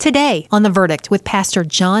Today on The Verdict with Pastor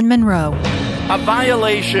John Munro. A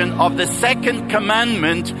violation of the second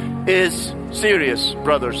commandment is serious,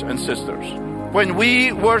 brothers and sisters. When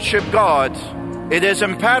we worship God, it is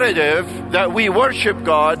imperative that we worship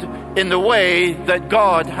God in the way that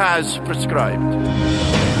God has prescribed.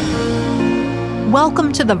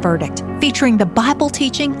 Welcome to The Verdict, featuring the Bible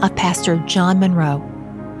teaching of Pastor John Munro.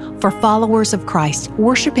 For followers of Christ,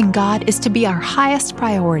 worshiping God is to be our highest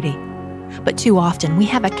priority. But too often we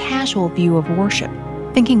have a casual view of worship,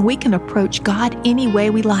 thinking we can approach God any way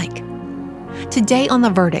we like. Today on The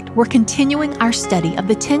Verdict, we're continuing our study of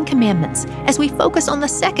the 10 Commandments as we focus on the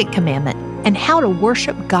second commandment and how to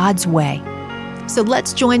worship God's way. So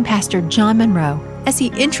let's join Pastor John Munro as he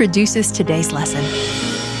introduces today's lesson.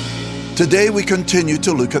 Today we continue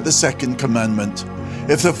to look at the second commandment.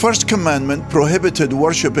 If the first commandment prohibited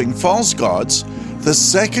worshiping false gods, the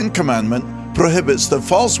second commandment prohibits the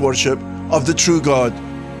false worship of the true God.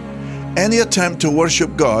 Any attempt to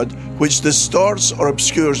worship God which distorts or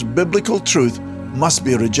obscures biblical truth must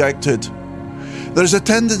be rejected. There's a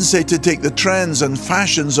tendency to take the trends and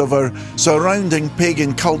fashions of our surrounding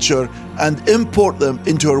pagan culture and import them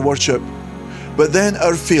into our worship. But then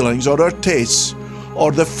our feelings or our tastes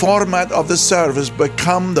or the format of the service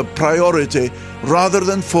become the priority rather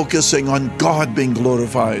than focusing on God being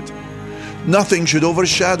glorified. Nothing should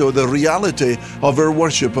overshadow the reality of our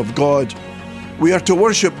worship of God. We are to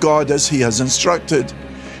worship God as He has instructed.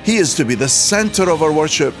 He is to be the center of our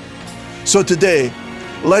worship. So today,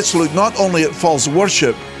 let's look not only at false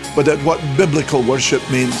worship, but at what biblical worship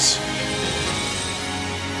means.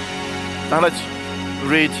 Now let's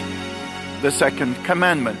read the second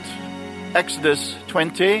commandment. Exodus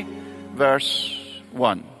 20, verse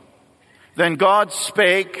 1. Then God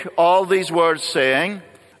spake all these words, saying,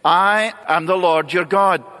 I am the Lord your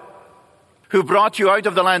God, who brought you out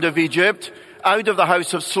of the land of Egypt, out of the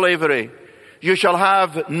house of slavery. You shall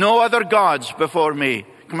have no other gods before me.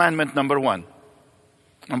 Commandment number 1.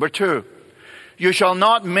 Number 2, you shall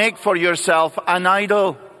not make for yourself an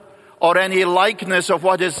idol or any likeness of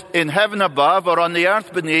what is in heaven above or on the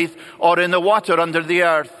earth beneath or in the water under the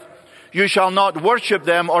earth. You shall not worship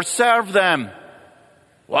them or serve them.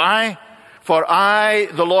 Why? For I,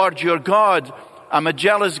 the Lord your God, am a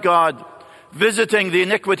jealous God, visiting the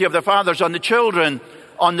iniquity of the fathers on the children,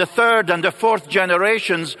 on the third and the fourth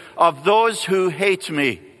generations of those who hate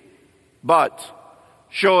me, but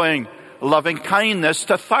showing loving kindness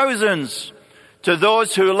to thousands, to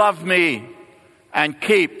those who love me and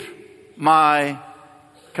keep my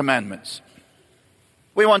commandments.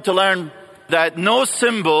 We want to learn that no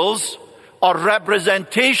symbols or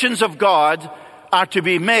representations of God are to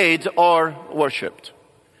be made or worshipped.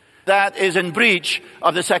 That is in breach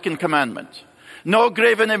of the second commandment. No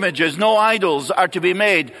graven images, no idols are to be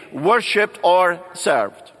made, worshipped, or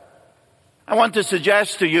served. I want to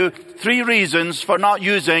suggest to you 3 reasons for not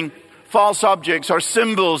using false objects or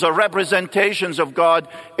symbols or representations of God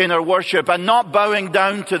in our worship and not bowing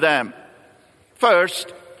down to them.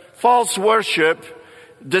 First, false worship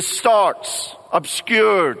distorts,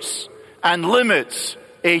 obscures, and limits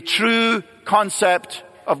a true concept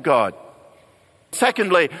of God.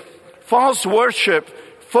 Secondly, false worship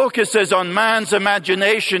focuses on man's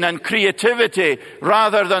imagination and creativity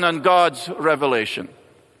rather than on God's revelation.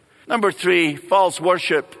 Number 3, false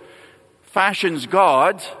worship fashions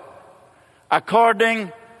God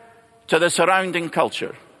according to the surrounding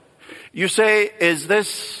culture. You say, is this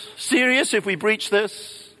serious if we breach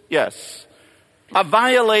this? Yes. A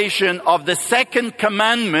violation of the second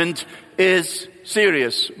commandment is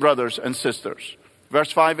serious, brothers and sisters.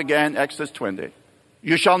 Verse 5 again, Exodus 20.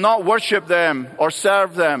 You shall not worship them or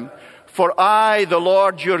serve them, for I, the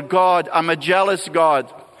Lord your God, am a jealous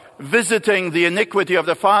God, visiting the iniquity of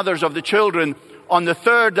the fathers of the children on the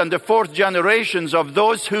third and the fourth generations of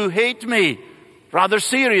those who hate me. Rather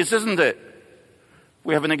serious, isn't it?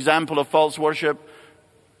 We have an example of false worship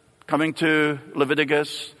coming to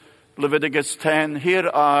Leviticus 10. Here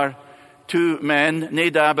are 2 men,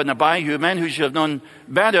 Nadab and Abihu, men who should have known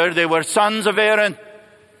better. They were sons of Aaron.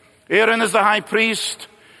 Aaron is the high priest.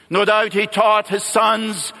 No doubt he taught his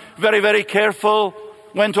sons, very, very careful,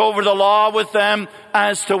 went over the law with them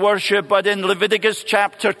as to worship. But in Leviticus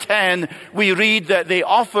chapter 10, we read that they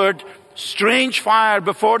offered strange fire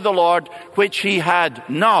before the Lord, which he had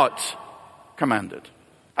not commanded.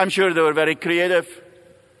 I'm sure they were very creative.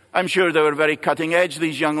 I'm sure they were very cutting edge,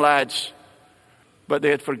 these young lads. But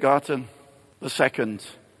they had forgotten the second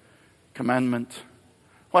commandment.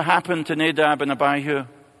 What happened to Nadab and Abihu?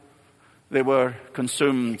 They were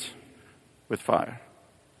consumed with fire.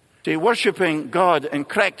 See, worshipping God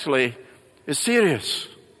incorrectly is serious.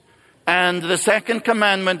 And the second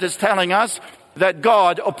commandment is telling us that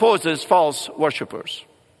God opposes false worshippers.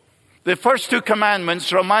 The first two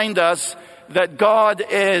commandments remind us that God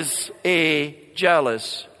is a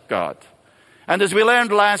jealous God. And as we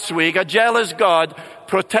learned last week, a jealous God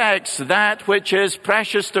protects that which is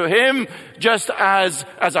precious to him, just as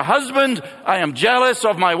a husband, I am jealous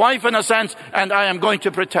of my wife in a sense, and I am going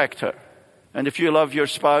to protect her. And if you love your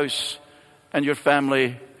spouse and your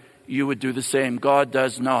family, you would do the same. God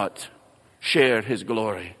does not share his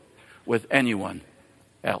glory with anyone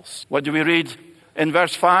else. What do we read in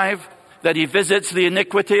verse 5? That he visits the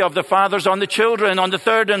iniquity of the fathers on the children, on the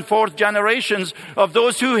third and fourth generations of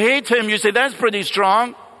those who hate him. You say, that's pretty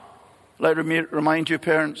strong. Let me remind you,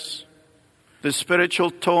 parents, the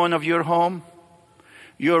spiritual tone of your home,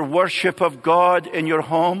 your worship of God in your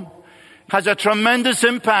home, has a tremendous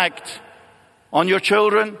impact on your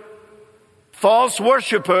children. False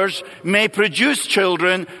worshippers may produce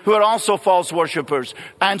children who are also false worshippers,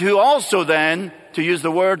 and who also then, to use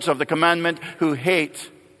the words of the commandment, who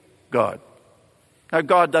hate God. Now,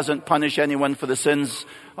 God doesn't punish anyone for the sins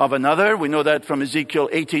of another. We know that from Ezekiel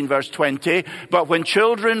 18 verse 20. But when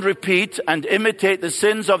children repeat and imitate the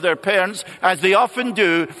sins of their parents, as they often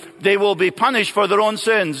do, they will be punished for their own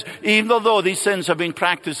sins, even though these sins have been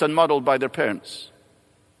practiced and modeled by their parents.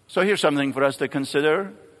 So here's something for us to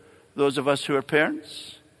consider, those of us who are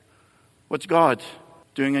parents. What's God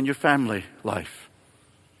doing in your family life?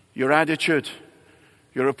 Your attitude,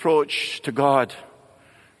 your approach to God,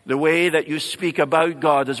 the way that you speak about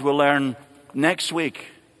God, as we'll learn next week.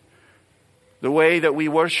 The way that we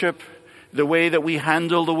worship, the way that we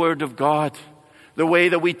handle the Word of God, the way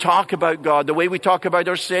that we talk about God, the way we talk about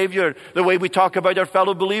our Savior, the way we talk about our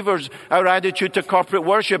fellow believers, our attitude to corporate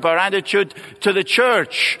worship, our attitude to the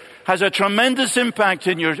church has a tremendous impact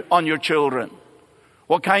on your children.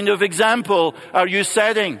 What kind of example are you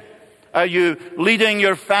setting? Are you leading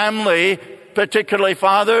your family, particularly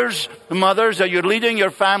fathers, mothers, are you leading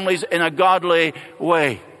your families in a godly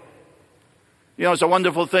way? You know, it's a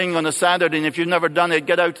wonderful thing on a Saturday, and if you've never done it,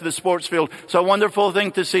 get out to the sports field. It's a wonderful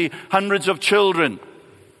thing to see hundreds of children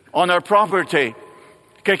on our property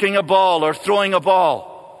kicking a ball or throwing a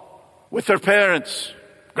ball with their parents,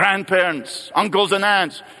 grandparents, uncles and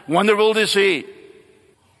aunts. Wonderful to see.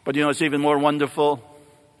 But you know, it's even more wonderful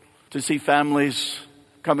to see families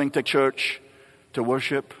coming to church to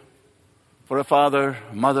worship. For a father,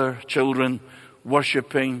 mother, children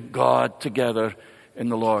worshiping God together in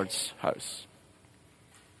the Lord's house.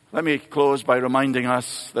 Let me close by reminding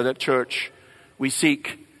us that at church we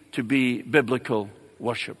seek to be biblical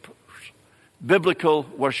worshipers. Biblical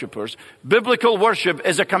worshipers. Biblical worship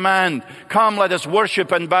is a command. Come, let us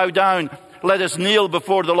worship and bow down. Let us kneel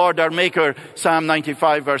before the Lord our Maker. Psalm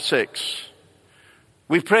 95 verse 6.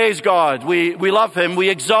 We praise God. We love him. We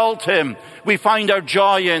exalt him. We find our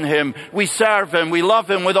joy in him. We serve him. We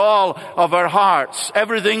love him with all of our hearts.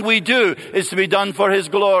 Everything we do is to be done for his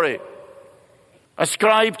glory.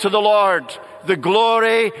 Ascribe to the Lord the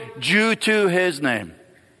glory due to his name.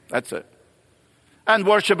 That's it. And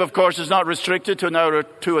worship, of course, is not restricted to an hour or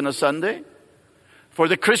two on a Sunday. For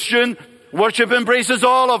the Christian, worship embraces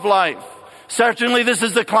all of life. Certainly this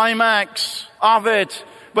is the climax of it.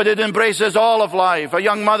 But it embraces all of life. A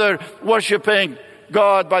young mother worshiping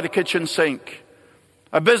God by the kitchen sink.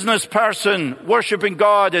 A business person worshiping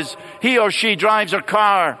God as he or she drives her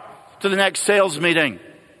car to the next sales meeting.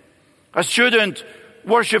 A student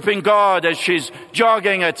worshiping God as she's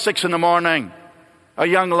jogging at 6 a.m. A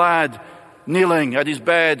young lad kneeling at his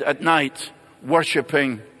bed at night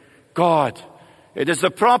worshiping God. It is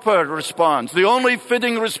the proper response, the only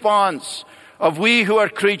fitting response of we who are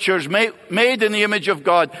creatures made in the image of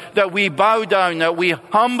God, that we bow down, that we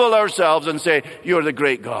humble ourselves and say, you're the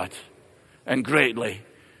great God and greatly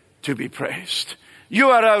to be praised.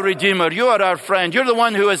 You are our Redeemer. You are our friend. You're the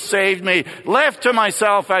one who has saved me. Left to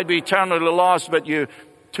myself, I'd be eternally lost, but you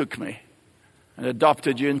took me and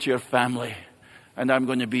adopted you into your family, and I'm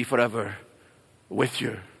going to be forever with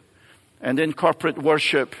you. And in corporate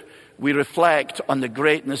worship, we reflect on the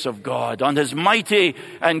greatness of God, on his mighty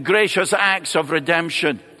and gracious acts of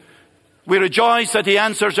redemption. We rejoice that he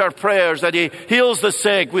answers our prayers, that he heals the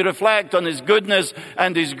sick. We reflect on his goodness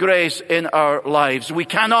and his grace in our lives. We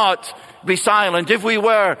cannot be silent. If we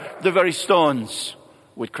were, the very stones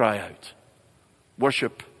would cry out.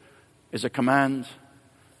 Worship is a command,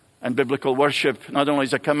 and biblical worship not only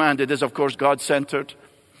is a command, it is, of course, God-centered.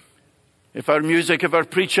 If our music, if our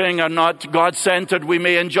preaching are not God-centered, we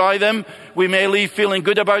may enjoy them. We may leave feeling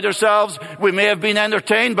good about ourselves. We may have been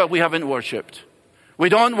entertained, but we haven't worshipped. We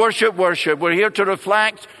don't worship. We're here to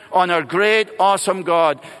reflect on our great, awesome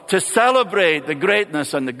God, to celebrate the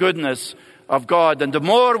greatness and the goodness of God. And the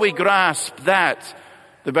more we grasp that,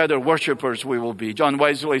 the better worshipers we will be. John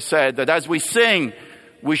Wesley said that as we sing,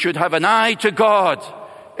 we should have an eye to God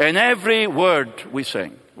in every word we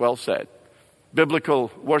sing. Well said. Biblical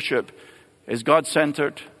worship is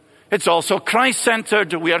God-centered. It's also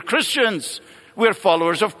Christ-centered. We are Christians. We are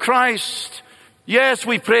followers of Christ. Yes,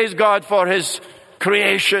 we praise God for His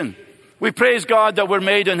creation. We praise God that we're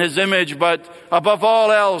made in His image, but above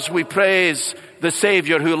all else, we praise the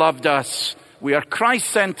Savior who loved us. We are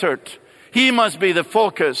Christ-centered. He must be the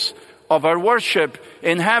focus of our worship.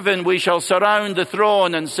 In heaven, we shall surround the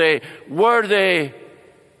throne and say, worthy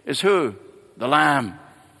is who? The Lamb.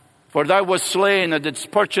 For thou wast slain and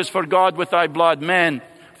didst purchase for God with thy blood men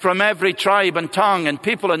from every tribe and tongue and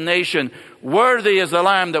people and nation. Worthy is the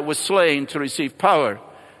Lamb that was slain to receive power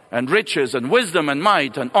and riches and wisdom and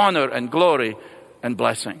might and honor and glory and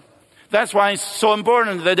blessing. That's why it's so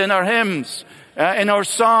important that in our hymns, in our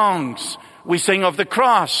songs, we sing of the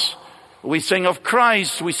cross, we sing of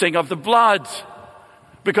Christ, we sing of the blood,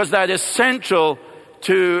 because that is central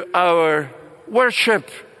to our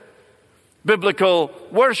worship. Biblical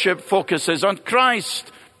worship focuses on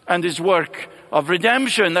Christ and His work of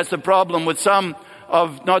redemption. That's the problem with some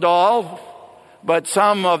of, not all, but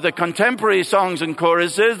some of the contemporary songs and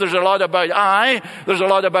choruses. There's a lot about I. There's a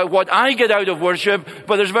lot about what I get out of worship,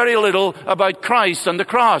 but there's very little about Christ and the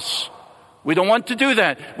cross. We don't want to do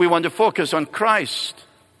that. We want to focus on Christ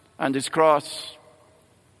and His cross.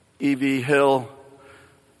 E.V. Hill,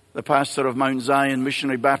 the pastor of Mount Zion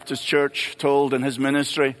Missionary Baptist Church, told in his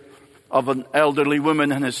ministry of an elderly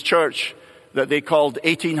woman in his church that they called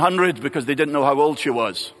 1800 because they didn't know how old she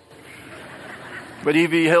was. But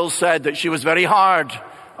E.V. Hill said that she was very hard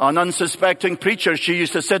on unsuspecting preachers. She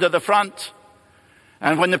used to sit at the front.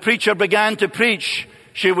 And when the preacher began to preach,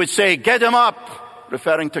 she would say, "Get him up,"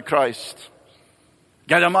 referring to Christ.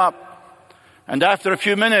 Get him up. And after a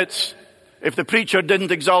few minutes, if the preacher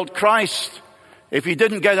didn't exalt Christ, if he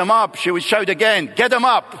didn't get him up, she would shout again, "Get him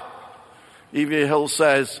up." E.V. Hill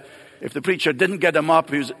says, if the preacher didn't get him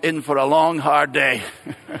up, he was in for a long, hard day.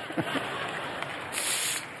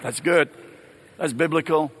 That's good. That's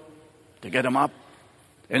biblical, to get him up.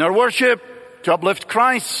 In our worship, to uplift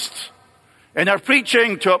Christ. In our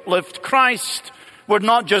preaching, to uplift Christ. We're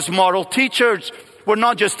not just moral teachers. We're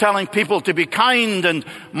not just telling people to be kind and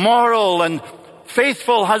moral and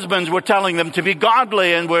faithful husbands. We're telling them to be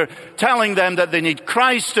godly, and we're telling them that they need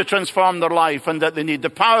Christ to transform their life and that they need the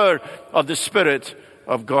power of the Spirit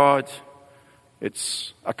of God.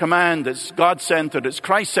 It's a command. It's God-centered. It's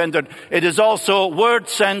Christ-centered. It is also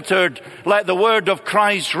Word-centered. Let the Word of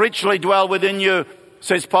Christ richly dwell within you,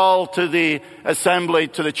 says Paul to the assembly,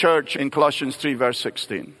 to the church in Colossians 3 verse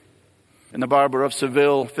 16. In The Barber of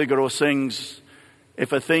Seville, Figaro sings,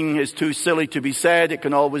 if a thing is too silly to be said, it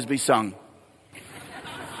can always be sung.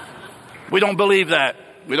 We don't believe that.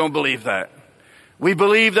 We don't believe that. We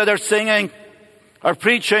believe that our singing, our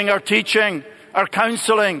preaching, our teaching, our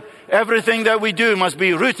counseling, everything that we do must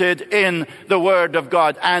be rooted in the Word of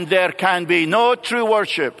God. And there can be no true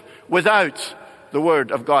worship without the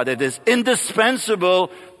Word of God. It is indispensable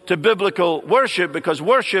to biblical worship because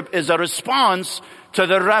worship is a response to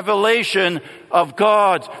the revelation of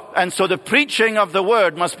God. And so the preaching of the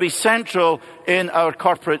Word must be central in our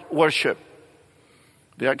corporate worship.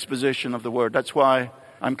 The exposition of the Word. That's why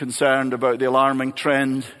I'm concerned about the alarming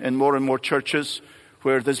trend in more and more churches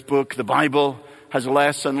where this book, the Bible, has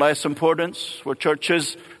less and less importance, where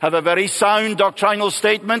churches have a very sound doctrinal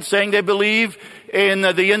statement saying they believe in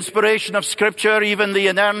the inspiration of Scripture, even the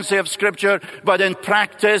inerrancy of Scripture, but in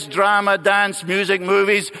practice, drama, dance, music,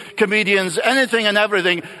 movies, comedians, anything and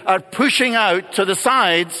everything are pushing out to the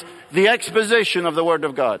sides the exposition of the Word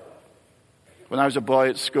of God. When I was a boy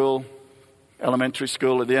at school, elementary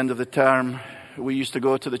school, at the end of the term, we used to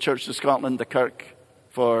go to the Church of Scotland, the Kirk,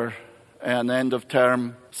 for an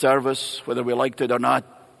end-of-term service, whether we liked it or not.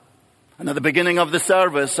 And at the beginning of the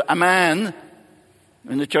service, a man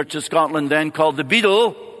in the Church of Scotland then called the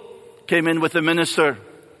Beadle came in with the minister.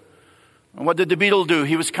 And what did the Beadle do?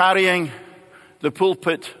 He was carrying the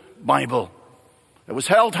pulpit Bible. It was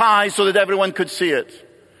held high so that everyone could see it.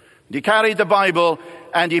 And he carried the Bible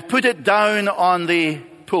and he put it down on the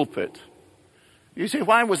pulpit. You say,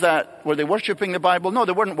 why was that? Were they worshiping the Bible? No,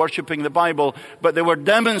 they weren't worshiping the Bible, but they were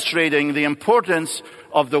demonstrating the importance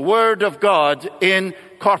of the Word of God in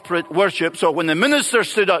corporate worship. So when the minister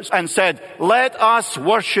stood up and said, "Let us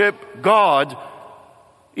worship God,"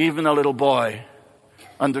 even a little boy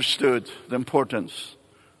understood the importance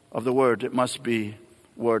of the Word. It must be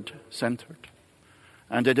Word-centered.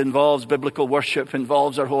 And it involves biblical worship,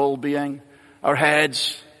 involves our whole being, our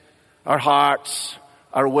heads, our hearts,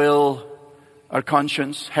 our will, our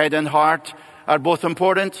conscience. Head and heart are both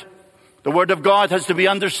important. The Word of God has to be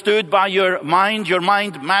understood by your mind. Your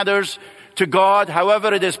mind matters to God.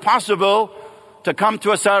 However, it is possible to come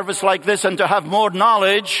to a service like this and to have more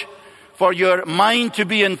knowledge for your mind to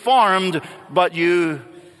be informed, but you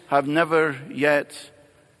have never yet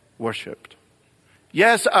worshipped.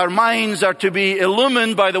 Yes, our minds are to be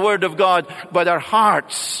illumined by the Word of God, but our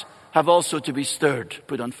hearts have also to be stirred,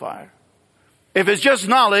 put on fire. If it's just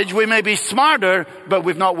knowledge, we may be smarter, but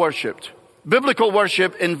we've not worshipped. Biblical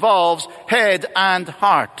worship involves head and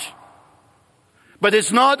heart. But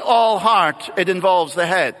it's not all heart, it involves the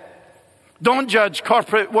head. Don't judge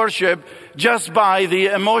corporate worship just by the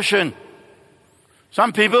emotion.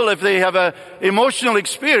 Some people, if they have an emotional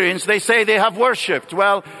experience, they say they have worshipped.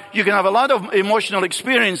 Well, you can have a lot of emotional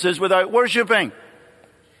experiences without worshiping.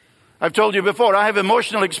 I've told you before, I have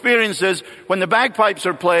emotional experiences when the bagpipes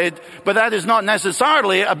are played, but that is not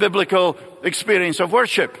necessarily a biblical experience of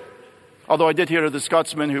worship. Although I did hear of the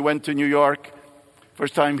Scotsman who went to New York.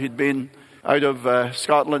 First time he'd been out of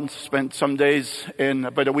Scotland, spent some days in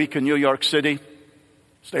about a week in New York City.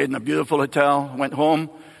 Stayed in a beautiful hotel, went home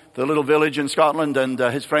to a little village in Scotland, and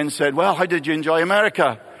his friend said, well, how did you enjoy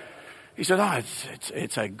America? He said,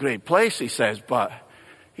 it's a great place, he says, but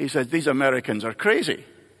he says, these Americans are crazy.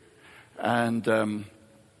 And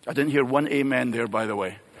I didn't hear one amen there, by the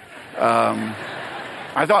way.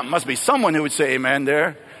 I thought it must be someone who would say amen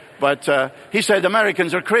there. But he said,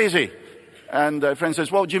 Americans are crazy. And a friend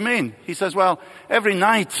says, what do you mean? He says, well, every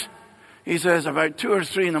night, he says, about 2 or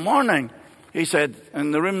 3 in the morning, he said,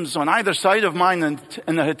 in the rooms on either side of mine and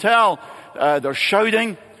in the hotel, they're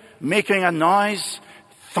shouting, making a noise,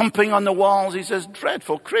 thumping on the walls. He says,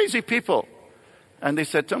 dreadful, crazy people. And they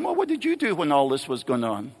said to him, well, what did you do when all this was going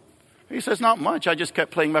on? He says, not much. I just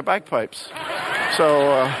kept playing my bagpipes.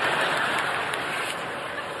 So,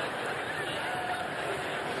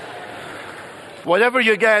 whatever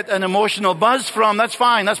you get an emotional buzz from, that's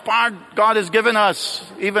fine. That's part God has given us,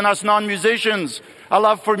 even us non-musicians. A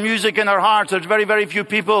love for music in our hearts. There's very, very few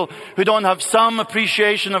people who don't have some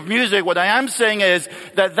appreciation of music. What I am saying is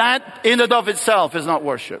that in and of itself is not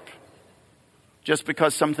worship. Just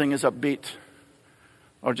because something is upbeat,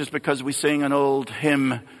 or just because we sing an old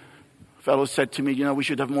hymn. A fellow said to me, we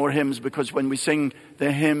should have more hymns because when we sing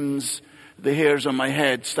the hymns, the hairs on my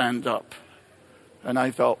head stand up. And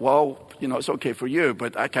I thought, well, it's okay for you,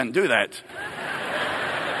 but I can't do that.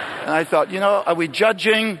 And I thought, are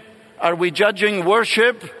we judging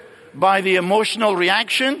worship by the emotional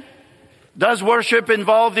reaction? Does worship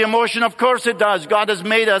involve the emotion? Of course it does. God has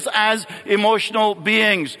made us as emotional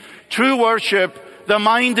beings. True worship, the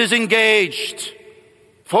mind is engaged,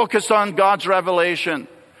 focused on God's revelation.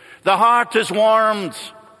 The heart is warmed,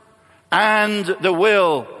 and the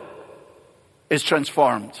will is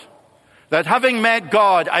transformed. That having met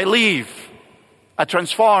God, I leave a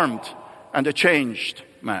transformed and a changed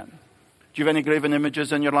man. Do you have any graven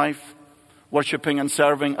images in your life? Worshipping and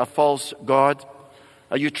serving a false God?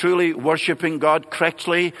 Are you truly worshipping God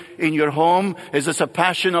correctly in your home? Is this a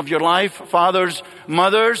passion of your life? Fathers,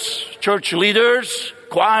 mothers, church leaders,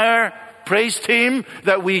 choir, praise team,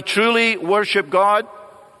 that we truly worship God?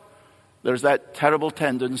 There's that terrible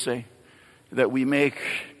tendency that we make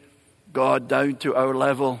God down to our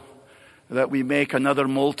level, that we make another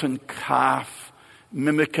molten calf,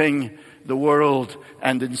 mimicking the world,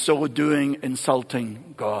 and in so doing,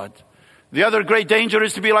 insulting God. The other great danger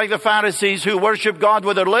is to be like the Pharisees who worship God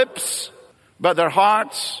with their lips, but their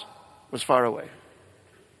hearts was far away.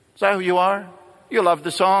 Is that who you are? You love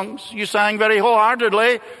the songs. You sang very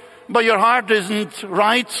wholeheartedly, but your heart isn't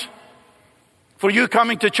right. For you,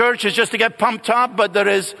 coming to church is just to get pumped up, but there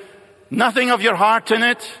is nothing of your heart in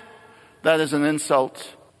it. That is an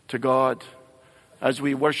insult to God. As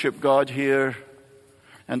we worship God here,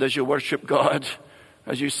 and as you worship God,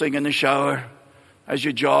 as you sing in the shower, as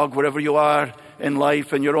you jog, wherever you are in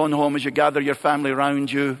life, in your own home, as you gather your family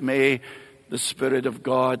around you, may the Spirit of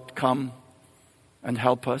God come and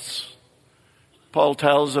help us. Paul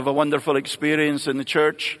tells of a wonderful experience in the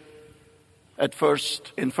church at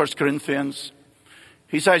first, in 1 Corinthians.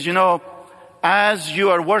 He says, as you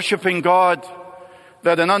are worshiping God,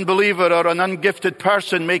 that an unbeliever or an ungifted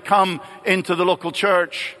person may come into the local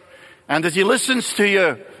church. And as he listens to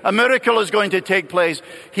you, a miracle is going to take place.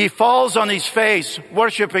 He falls on his face,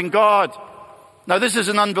 worshiping God. Now this is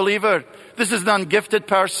an unbeliever. This is an ungifted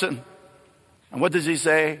person. And what does he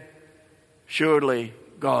say? Surely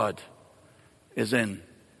God is in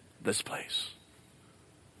this place.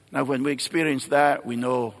 Now when we experience that, we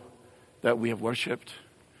know that we have worshipped.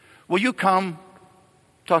 Will you come,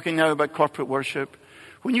 talking now about corporate worship,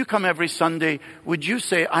 when you come every Sunday, would you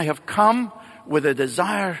say, I have come with a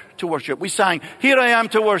desire to worship? We sang, here I am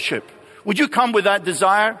to worship. Would you come with that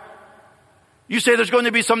desire? You say there's going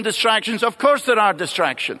to be some distractions. Of course there are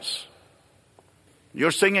distractions.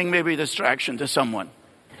 Your singing may be a distraction to someone.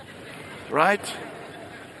 Right?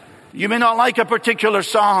 You may not like a particular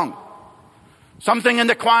song. Something in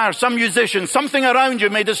the choir, some musician, something around you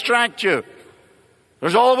may distract you.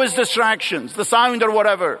 There's always distractions, the sound or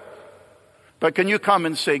whatever. But can you come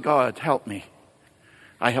and say, God, help me.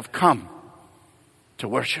 I have come to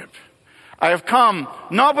worship. I have come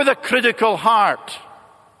not with a critical heart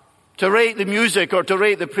to rate the music or to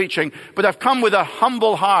rate the preaching, but I've come with a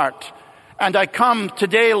humble heart. And I come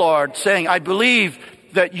today, Lord, saying, I believe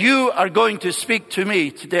that you are going to speak to me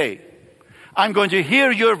today. I'm going to hear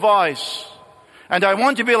your voice. And I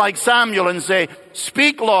want to be like Samuel and say,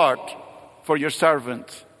 speak, Lord, for your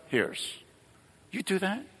servant hears. You do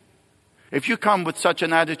that? If you come with such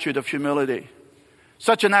an attitude of humility,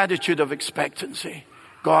 such an attitude of expectancy,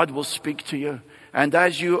 God will speak to you. And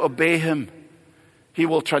as you obey him, he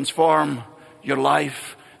will transform your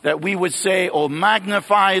life. That we would say, oh,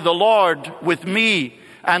 magnify the Lord with me,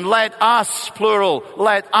 and let us, plural,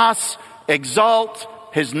 let us exalt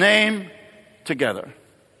his name together.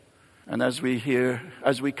 And as we hear,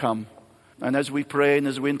 as we come, and as we pray, and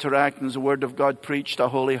as we interact, and as the word of God preached, a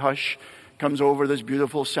holy hush comes over this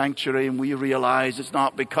beautiful sanctuary, and we realize it's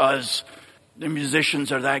not because the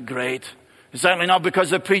musicians are that great. It's certainly not because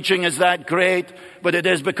the preaching is that great, but it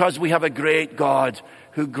is because we have a great God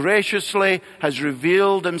who graciously has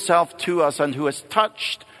revealed himself to us and who has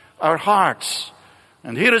touched our hearts.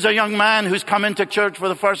 And here is a young man who's come into church for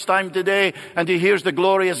the first time today, and he hears the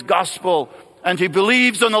glorious gospel, and he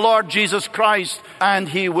believes in the Lord Jesus Christ, and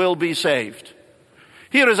he will be saved.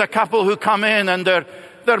 Here is a couple who come in, and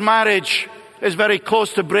their marriage is very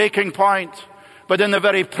close to breaking point, but in the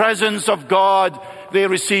very presence of God, they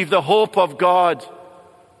receive the hope of God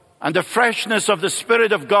and the freshness of the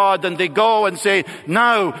Spirit of God, and they go and say,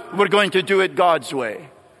 now we're going to do it God's way.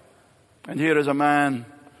 And here is a man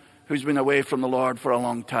who's been away from the Lord for a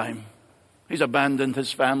long time. He's abandoned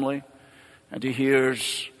his family, and he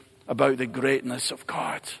hears about the greatness of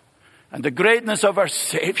God and the greatness of our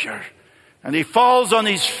Savior. And he falls on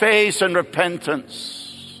his face in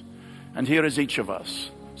repentance. And here is each of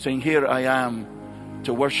us saying, here I am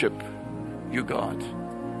to worship you, God,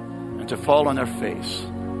 and to fall on our face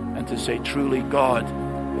and to say, truly, God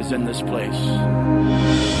is in this place.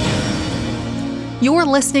 You're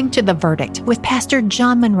listening to The Verdict with Pastor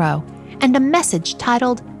John Munro and a message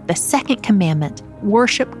titled, The Second Commandment,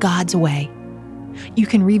 Worship God's Way. You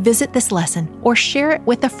can revisit this lesson or share it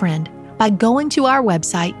with a friend by going to our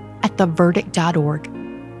website at theverdict.org.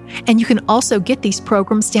 And you can also get these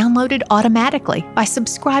programs downloaded automatically by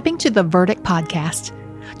subscribing to The Verdict Podcast.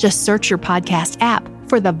 Just search your podcast app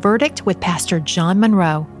for The Verdict with Pastor John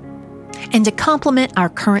Munro. And to complement our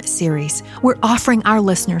current series, we're offering our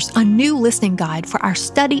listeners a new listening guide for our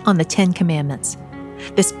study on the 10 Commandments.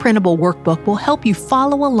 This printable workbook will help you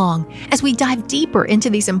follow along as we dive deeper into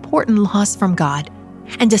these important laws from God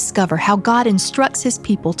and discover how God instructs his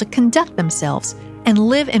people to conduct themselves and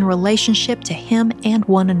live in relationship to him and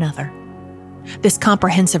one another. This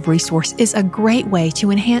comprehensive resource is a great way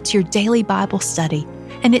to enhance your daily Bible study,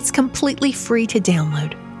 and it's completely free to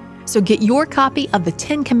download. So get your copy of the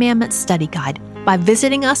 10 Commandments Study Guide by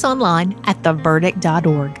visiting us online at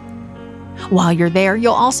theverdict.org. While you're there,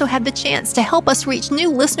 you'll also have the chance to help us reach new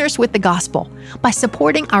listeners with the gospel by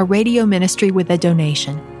supporting our radio ministry with a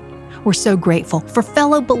donation. We're so grateful for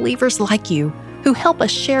fellow believers like you who help us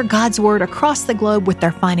share God's Word across the globe with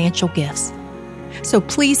their financial gifts. So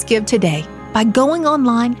please give today by going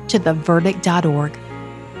online to theverdict.org.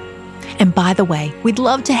 And by the way, we'd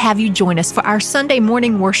love to have you join us for our Sunday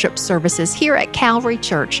morning worship services here at Calvary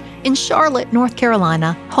Church in Charlotte, North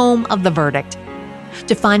Carolina, home of The Verdict.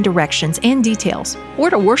 To find directions and details, or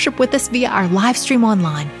to worship with us via our live stream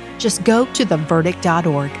online, just go to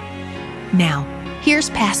theverdict.org. Now, here's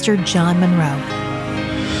Pastor John Munro.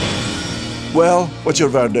 Well, what's your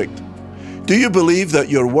verdict? Do you believe that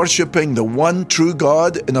you're worshiping the one true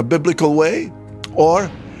God in a biblical way? Or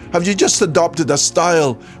have you just adopted a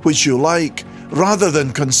style which you like, rather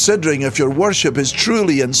than considering if your worship is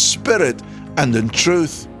truly in spirit and in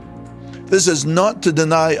truth? This is not to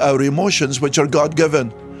deny our emotions, which are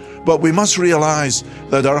God-given, but we must realize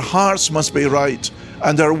that our hearts must be right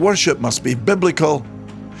and our worship must be biblical.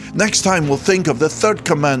 Next time we'll think of the third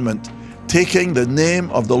commandment, taking the name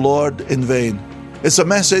of the Lord in vain. It's a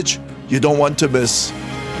message you don't want to miss.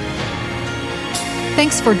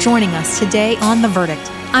 Thanks for joining us today on The Verdict.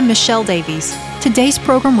 I'm Michelle Davies. Today's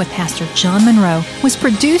program with Pastor John Munro was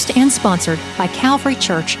produced and sponsored by Calvary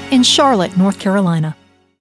Church in Charlotte, North Carolina.